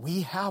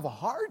have a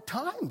hard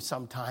time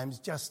sometimes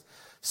just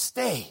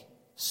stay,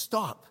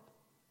 stop,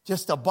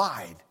 just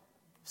abide,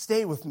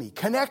 stay with me,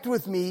 connect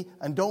with me,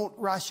 and don't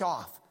rush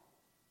off.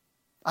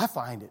 I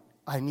find it.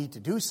 I need to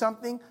do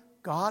something.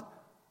 God,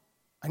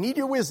 I need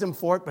your wisdom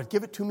for it, but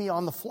give it to me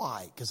on the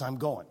fly because I'm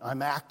going.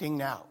 I'm acting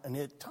now. And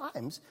at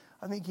times,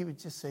 I think he would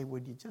just say,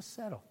 would you just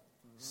settle?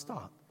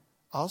 Stop.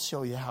 I'll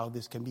show you how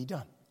this can be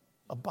done.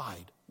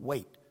 Abide.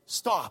 Wait.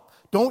 Stop.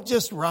 Don't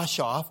just rush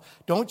off.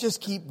 Don't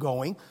just keep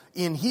going.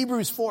 In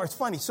Hebrews 4, it's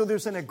funny. So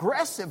there's an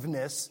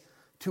aggressiveness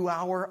to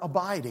our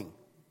abiding.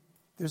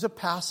 There's a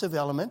passive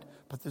element,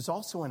 but there's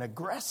also an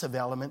aggressive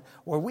element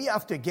where we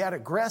have to get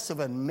aggressive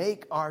and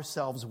make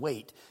ourselves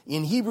wait.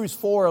 In Hebrews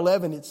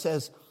 4:11, it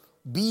says,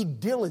 be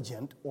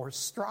diligent or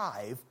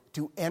strive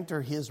to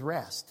enter his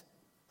rest.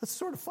 That's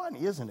sort of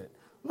funny, isn't it?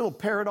 A little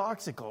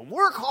paradoxical.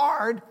 Work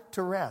hard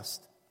to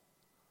rest.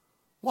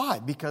 Why?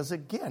 Because,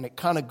 again, it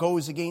kind of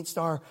goes against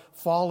our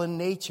fallen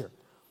nature.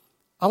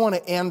 I want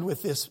to end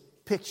with this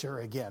picture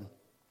again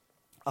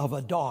of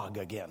a dog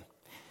again.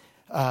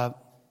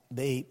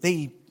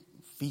 They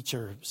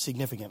feature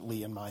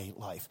significantly in my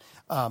life.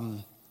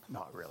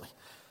 Not really.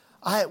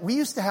 We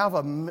used to have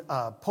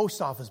a post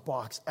office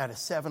box at a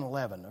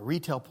 7-Eleven, a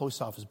retail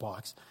post office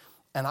box.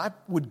 And I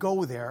would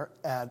go there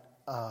at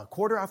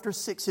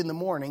 6:15 in the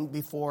morning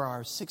before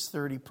our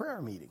 6:30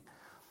 prayer meeting.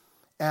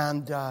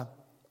 And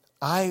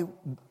I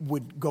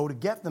would go to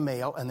get the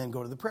mail and then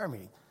go to the prayer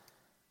meeting.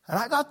 And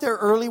I got there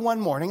early one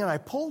morning and I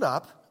pulled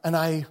up and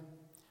I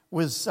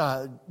was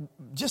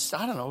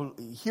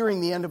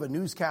hearing the end of a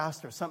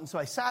newscast or something. So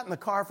I sat in the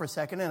car for a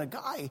second and a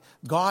guy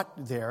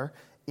got there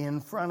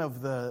in front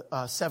of the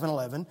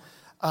 7-Eleven.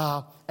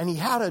 And he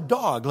had a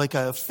dog, like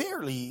a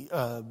fairly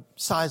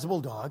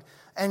sizable dog.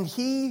 And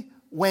he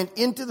went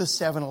into the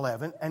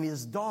 7-Eleven and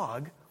his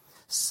dog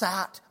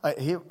sat,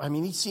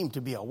 he seemed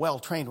to be a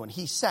well-trained one.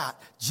 He sat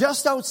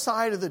just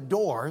outside of the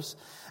doors,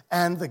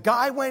 and the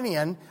guy went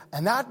in,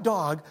 and that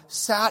dog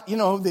sat,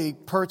 they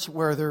perch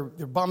where their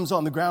bum's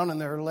on the ground and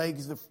their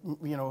legs,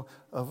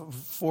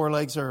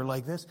 forelegs are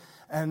like this.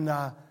 And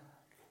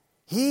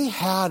he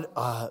had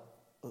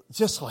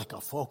just like a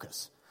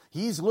focus.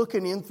 He's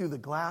looking in through the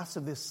glass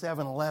of this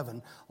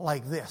 7-Eleven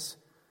like this.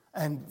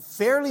 And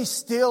fairly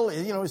still,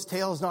 his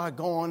tail's not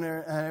going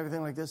and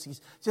everything like this.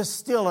 He's just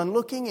still and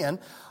looking in.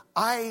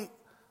 I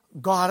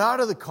got out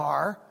of the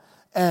car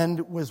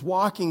and was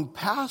walking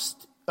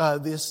past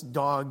this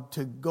dog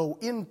to go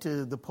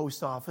into the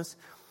post office.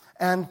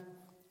 And,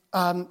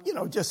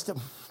 just to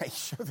make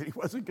sure that he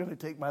wasn't going to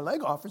take my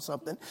leg off or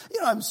something,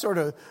 I'm sort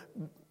of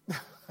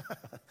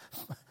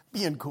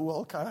being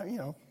cool, kind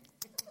of,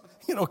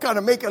 kind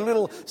of make a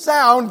little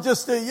sound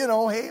just to,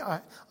 hey,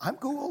 I'm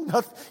cool.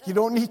 You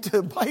don't need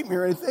to bite me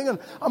or anything. And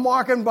I'm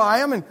walking by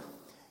him, and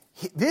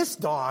this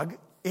dog,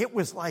 it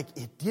was like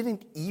it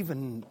didn't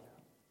even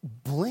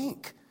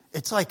blink.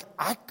 It's like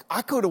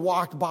I could have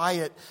walked by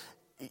it,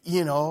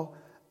 in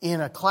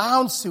a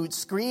clown suit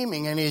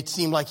screaming, and it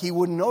seemed like he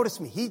wouldn't notice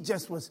me. He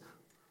just was,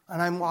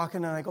 and I'm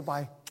walking, and I go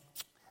by,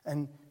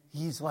 and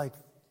he's like,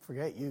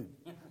 forget you.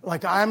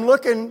 Like I'm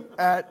looking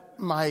at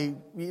my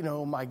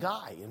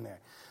guy in there.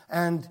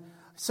 And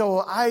so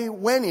I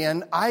went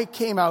in. I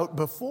came out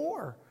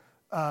before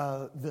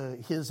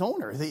his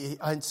owner.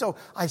 And so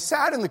I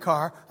sat in the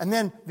car, and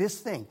then this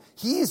thing.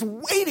 He's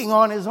waiting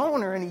on his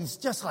owner, and he's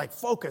just like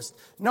focused.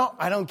 No,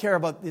 I don't care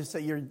about this.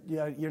 You're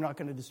not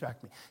going to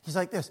distract me. He's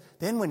like this.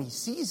 Then when he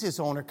sees his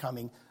owner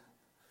coming,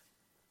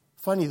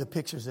 funny the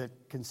pictures that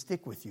can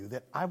stick with you,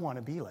 that I want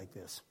to be like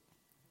this.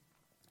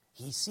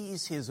 He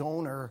sees his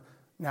owner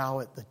now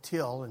at the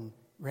till and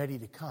ready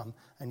to come,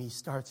 and he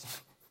starts...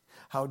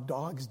 how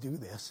dogs do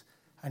this,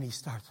 and he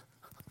starts,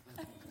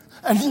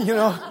 and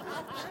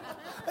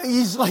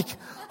He's like,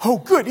 oh,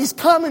 good, he's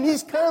coming.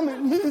 He's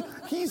going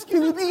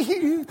to be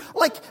here.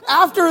 Like,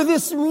 after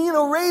this,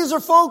 razor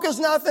focus,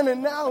 nothing,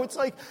 and now it's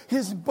like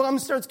his bum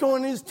starts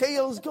going, his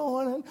tail's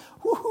going, and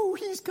whoo,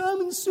 he's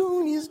coming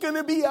soon. He's going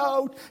to be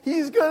out.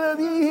 He's going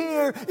to be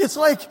here. It's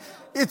like,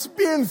 it's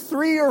been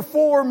 3 or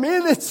 4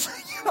 minutes.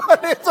 And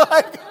it's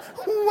like,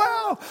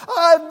 wow,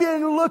 I've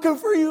been looking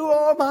for you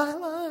all my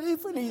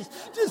life. And he's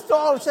just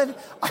all of a sudden,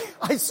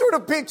 I sort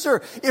of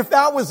picture if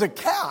that was a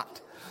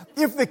cat,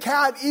 if the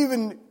cat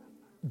even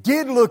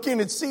did look in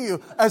and see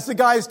you, as the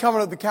guy's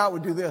coming up, the cat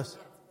would do this.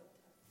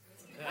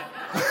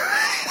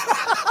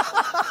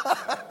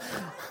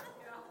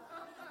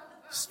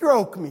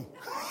 Stroke me.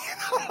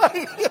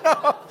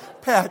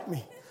 Pat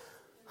me.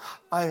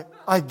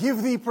 I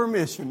give thee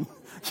permission.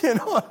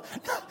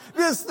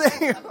 This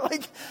thing,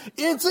 like,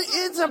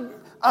 it's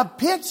a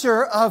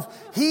picture of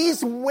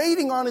he's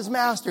waiting on his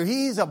master.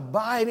 He's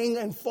abiding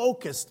and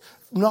focused,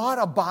 not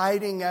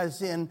abiding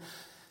as in,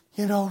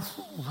 I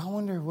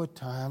wonder what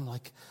time,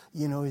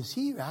 is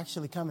he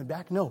actually coming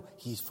back? No,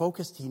 he's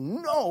focused. He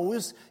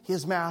knows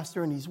his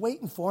master and he's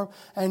waiting for him.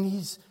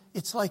 And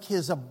it's like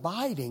his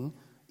abiding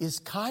is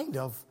kind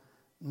of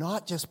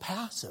not just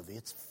passive.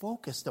 It's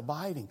focused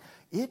abiding.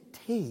 It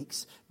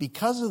takes,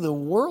 because of the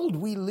world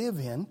we live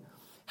in,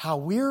 how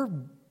we're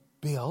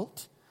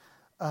built,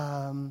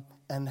 and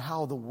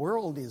how the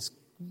world is,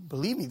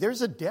 believe me,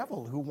 there's a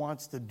devil who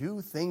wants to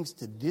do things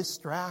to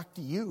distract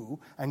you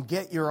and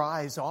get your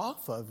eyes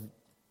off of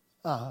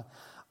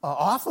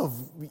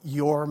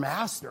your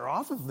master,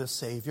 off of the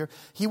Savior.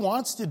 He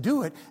wants to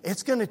do it.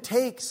 It's going to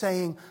take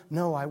saying,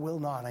 no, I will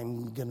not.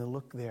 I'm going to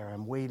look there.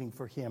 I'm waiting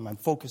for him. I'm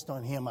focused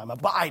on him. I'm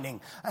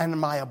abiding. And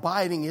my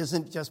abiding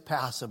isn't just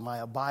passive. My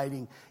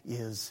abiding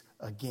is,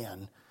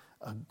 again,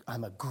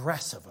 I'm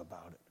aggressive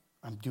about it.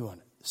 I'm doing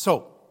it.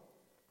 So,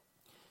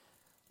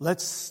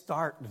 let's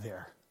start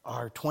there.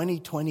 Our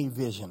 2020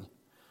 vision.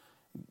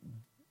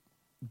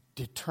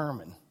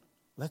 Determine.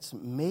 Let's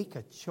make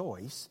a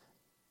choice,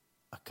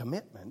 a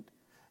commitment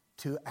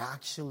to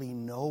actually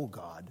know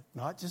God.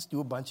 Not just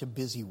do a bunch of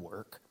busy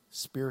work,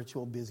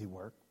 spiritual busy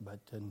work,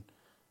 but to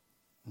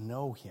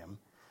know him.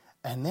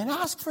 And then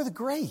ask for the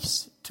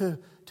grace to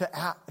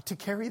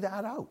carry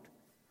that out.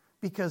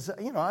 Because,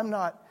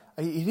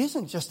 it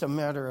isn't just a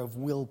matter of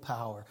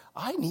willpower.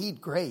 I need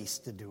grace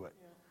to do it.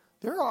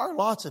 There are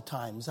lots of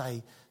times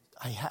I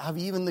have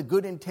even the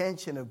good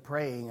intention of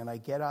praying, and I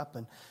get up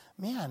and,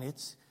 man,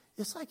 it's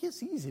like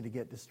it's easy to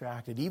get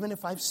distracted. Even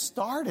if I've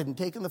started and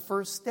taken the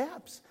first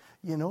steps,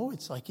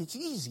 it's like it's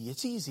easy,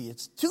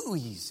 it's too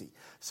easy.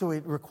 So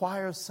it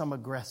requires some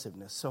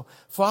aggressiveness. So,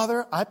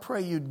 Father, I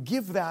pray you'd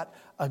give that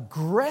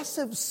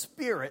aggressive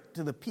spirit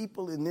to the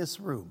people in this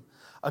room.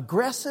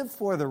 Aggressive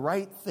for the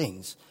right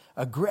things.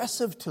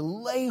 Aggressive to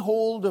lay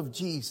hold of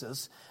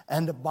Jesus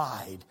and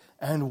abide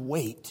and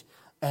wait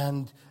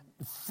and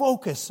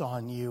focus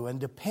on you and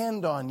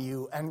depend on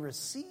you and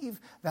receive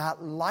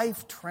that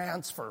life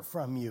transfer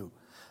from you.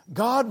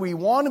 God, we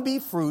want to be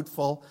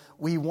fruitful.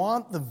 We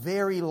want the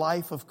very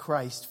life of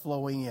Christ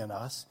flowing in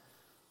us.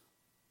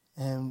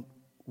 And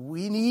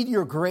we need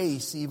your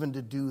grace even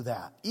to do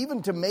that,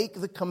 even to make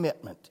the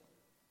commitment.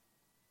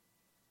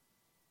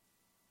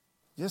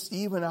 Just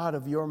even out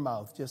of your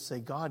mouth, just say,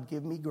 God,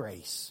 give me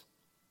grace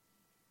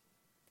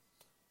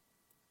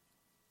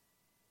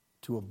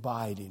to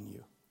abide in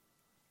you.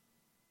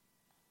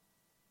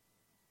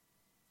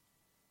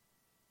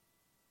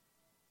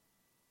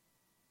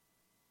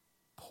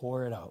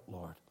 Pour it out,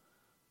 Lord.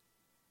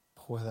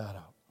 Pour that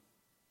out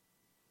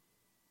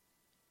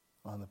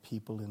on the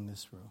people in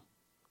this room.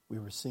 We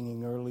were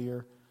singing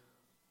earlier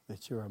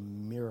that you're a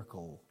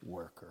miracle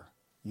worker.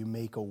 You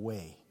make a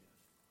way.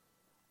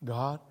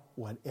 God,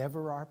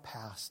 whatever our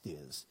past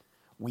is,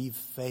 we've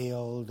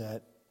failed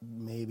at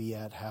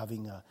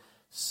having a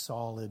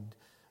solid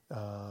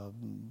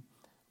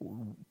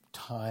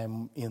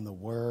time in the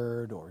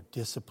Word or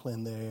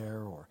discipline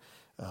there or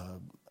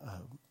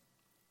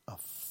a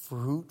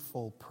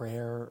fruitful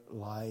prayer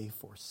life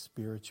or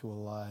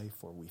spiritual life,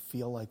 or we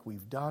feel like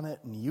we've done it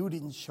and you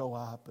didn't show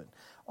up, and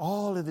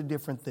all of the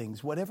different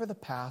things. Whatever the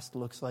past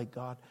looks like,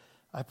 God,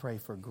 I pray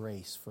for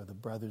grace for the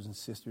brothers and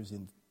sisters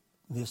in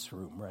this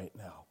room right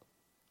now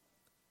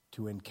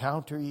to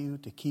encounter you,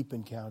 to keep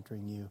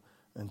encountering you,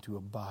 and to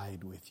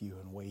abide with you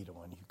and wait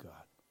on you,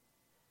 God,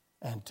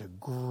 and to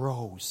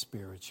grow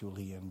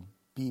spiritually and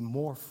be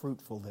more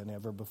fruitful than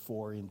ever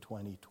before in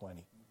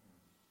 2020.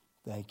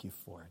 Thank you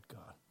for it,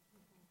 God.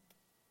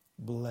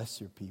 Bless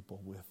your people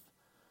with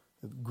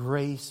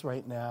grace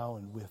right now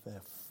and with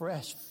a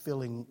fresh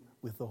filling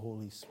with the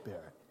Holy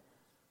Spirit.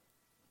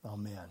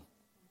 Amen.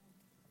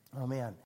 Amen.